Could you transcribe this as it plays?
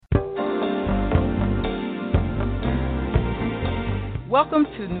Welcome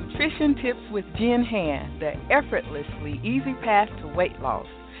to Nutrition Tips with Jenn Hand, the effortlessly easy path to weight loss.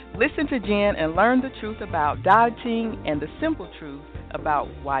 Listen to Jenn and learn the truth about dieting and the simple truth about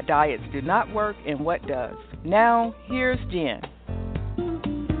why diets do not work and what does. Now, here's Jenn.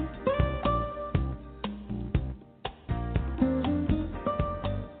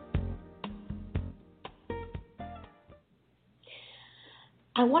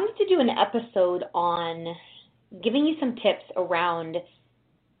 I wanted to do an episode on giving you some tips around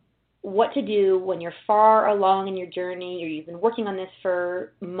what to do when you're far along in your journey or you've been working on this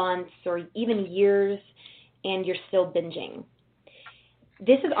for months or even years and you're still binging.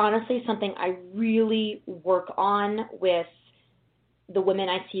 This is honestly something I really work on with the women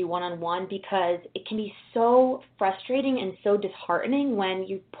I see one-on-one because it can be so frustrating and so disheartening when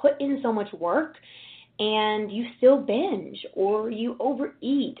you put in so much work and you still binge or you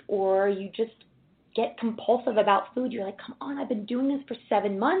overeat or you just get compulsive about food. You're like, come on, I've been doing this for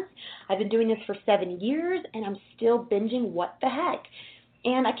 7 months. I've been doing this for 7 years, and I'm still binging. What the heck?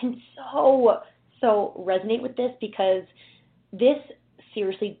 And I can so resonate with this because this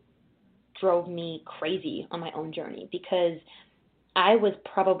seriously drove me crazy on my own journey because I was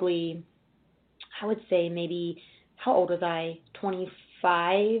probably, I would say maybe, how old was I?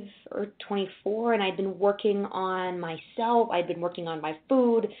 25 or 24, and I'd been working on myself. I'd been working on my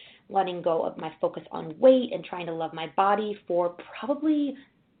food, letting go of my focus on weight and trying to love my body for probably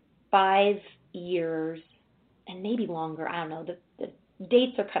 5 years and maybe longer. I don't know. The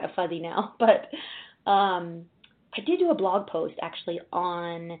dates are kind of fuzzy now, but I did do a blog post actually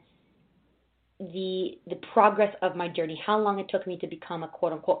on the progress of my journey, how long it took me to become a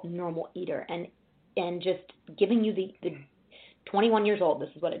quote-unquote normal eater, and just giving you the 21 years old, this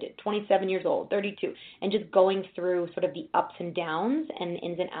is what I did, 27 years old, 32, and just going through sort of the ups and downs and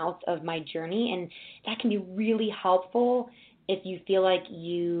ins and outs of my journey. And that can be really helpful if you feel like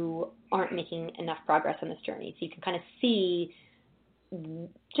you aren't making enough progress on this journey. So you can kind of see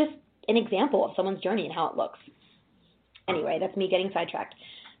just an example of someone's journey and how it looks. Anyway, that's me getting sidetracked.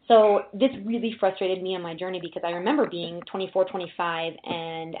 So this really frustrated me on my journey because I remember being 24, 25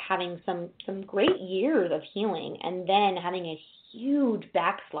 and having some great years of healing and then having a huge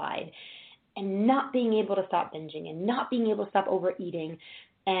backslide and not being able to stop binging and not being able to stop overeating.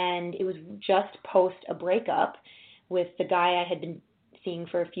 And it was just post a breakup with the guy I had been seeing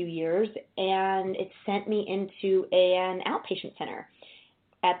for a few years, and it sent me into an outpatient center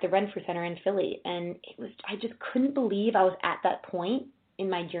at the Renfrew Center in Philly. And I just couldn't believe I was at that point in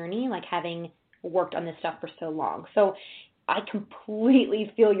my journey, like having worked on this stuff for so long. So I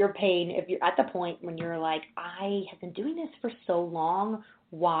completely feel your pain if you're at the point when you're like, I have been doing this for so long,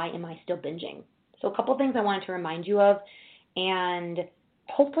 why am I still binging? So a couple things I wanted to remind you of, and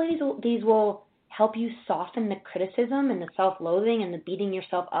hopefully these will help you soften the criticism and the self-loathing and the beating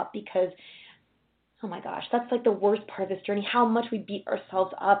yourself up because, oh my gosh, that's like the worst part of this journey, how much we beat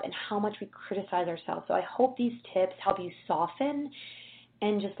ourselves up and how much we criticize ourselves. So I hope these tips help you soften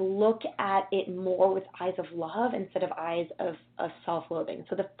and just look at it more with eyes of love instead of eyes of self-loathing.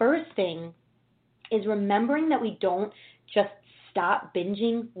 So the first thing is remembering that we don't just stop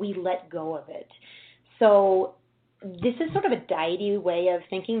binging, we let go of it. So this is sort of a diety way of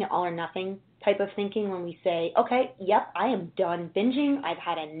thinking, all or nothing type of thinking when we say, okay, yep, I am done binging, I've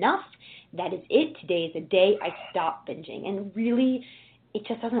had enough, that is it, today is the day I stop binging. And really, it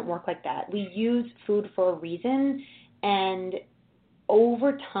just doesn't work like that. We use food for a reason, and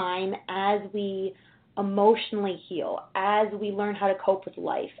over time, as we emotionally heal, as we learn how to cope with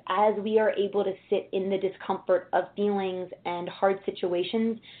life, as we are able to sit in the discomfort of feelings and hard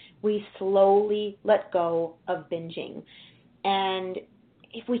situations, we slowly let go of binging. And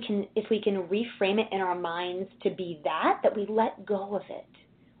if we can reframe it in our minds to be that we let go of it.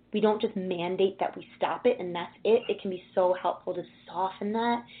 We don't just mandate that we stop it and that's it. It can be so helpful to soften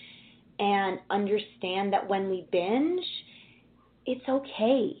that and understand that when we binge, it's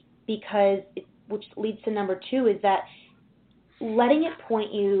okay, because which leads to number 2 is that letting it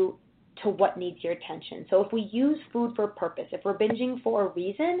point you to what needs your attention. So if we use food for a purpose, if we're binging for a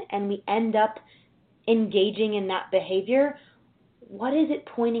reason and we end up engaging in that behavior, what is it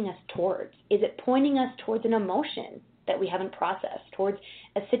pointing us towards? Is it pointing us towards an emotion that we haven't processed, towards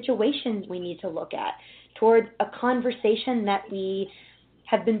a situation we need to look at, towards a conversation that we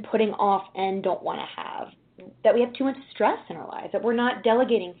have been putting off and don't want to have, that we have too much stress in our lives, that we're not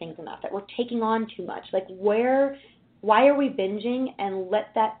delegating things enough, that we're taking on too much? Like why are we binging? And let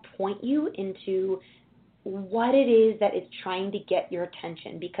that point you into what it is that is trying to get your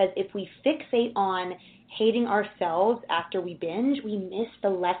attention. Because if we fixate on hating ourselves after we binge, we miss the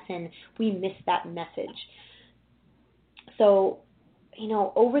lesson, we miss that message. So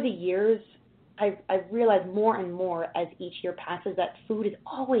over the years, I've realized more and more as each year passes that food is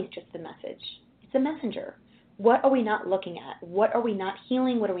always just a message. It's a messenger. What are we not looking at? What are we not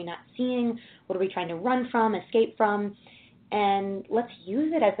healing? What are we not seeing? What are we trying to run from, escape from? And let's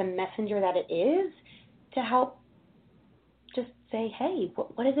use it as the messenger that it is to help just say, hey,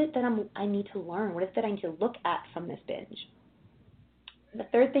 what is it that I need to learn? What is it that I need to look at from this binge? The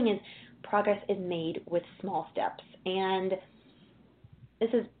third thing is progress is made with small steps. And this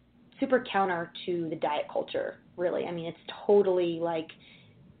is super counter to the diet culture, really. I mean, it's totally like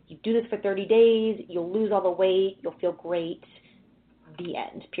you do this for 30 days, you'll lose all the weight, you'll feel great, the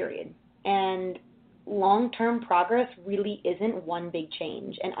end, period. And long-term progress really isn't one big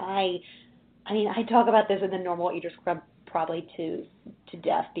change. And I talk about this in the Normal Eaters Club probably to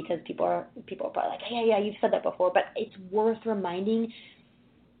death, because people are probably like, yeah, you've said that before, but it's worth reminding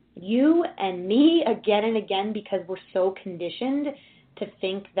you and me again and again, because we're so conditioned to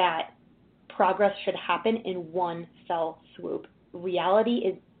think that progress should happen in one fell swoop. Reality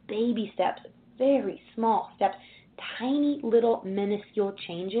is baby steps, very small steps, tiny little minuscule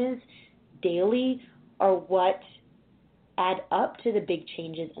changes daily are what add up to the big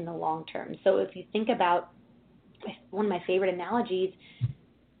changes in the long term. So if you think about one of my favorite analogies,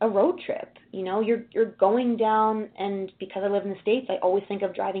 a road trip, you're going down, and because I live in the States, I always think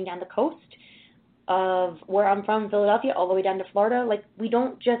of driving down the coast of where I'm from, Philadelphia, all the way down to Florida. Like, we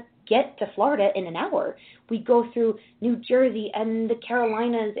don't just get to Florida in an hour. We go through New Jersey and the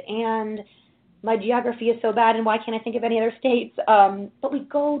Carolinas, and my geography is so bad, and why can't I think of any other states? But we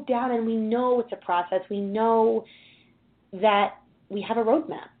go down, and we know it's a process. We know that we have a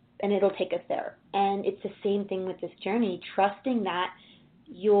roadmap, and it'll take us there. And it's the same thing with this journey, trusting that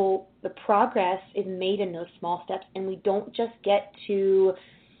the progress is made in those small steps, and we don't just get to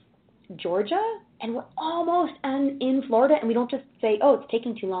Georgia and we're almost in Florida, and we don't just say, oh, it's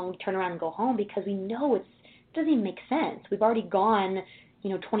taking too long, we turn around and go home, because we know it doesn't even make sense. We've already gone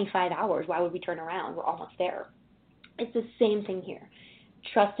 25 hours. Why would we turn around? We're almost there. It's the same thing here.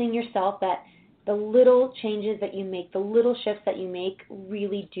 Trusting yourself that the little changes that you make, the little shifts that you make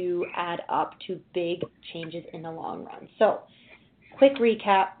really do add up to big changes in the long run. So, quick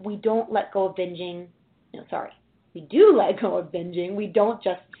recap, we don't let go of binging. We do let go of binging. We don't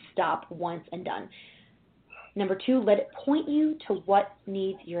just stop once and done. Number 2, let it point you to what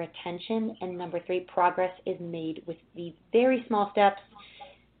needs your attention. And number 3, progress is made with these very small steps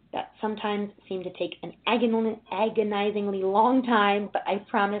that sometimes seem to take an agonizingly long time, but I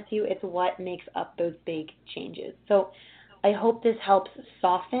promise you it's what makes up those big changes. So I hope this helps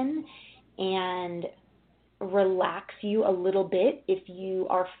soften and relax you a little bit if you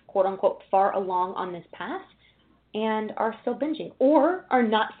are, quote-unquote, far along on this path and are still binging, or are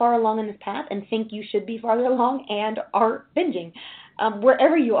not far along in this path and think you should be farther along and are binging.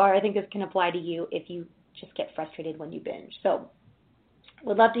 Wherever you are, I think this can apply to you if you just get frustrated when you binge. So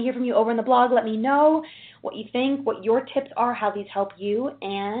would love to hear from you over in the blog. Let me know what you think, what your tips are, how these help you,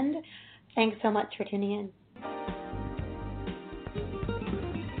 and thanks so much for tuning in.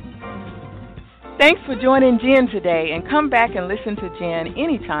 Thanks for joining Jenn today, and come back and listen to Jenn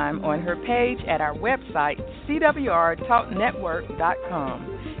anytime on her page at our website,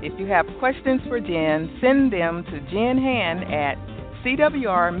 CWRTalkNetwork.com. If you have questions for Jenn, send them to Jenn Hand at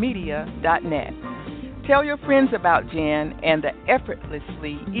CWRmedia.net. Tell your friends about Jenn and the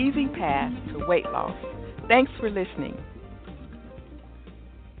Effortlessly Easy Path to Weight Loss. Thanks for listening.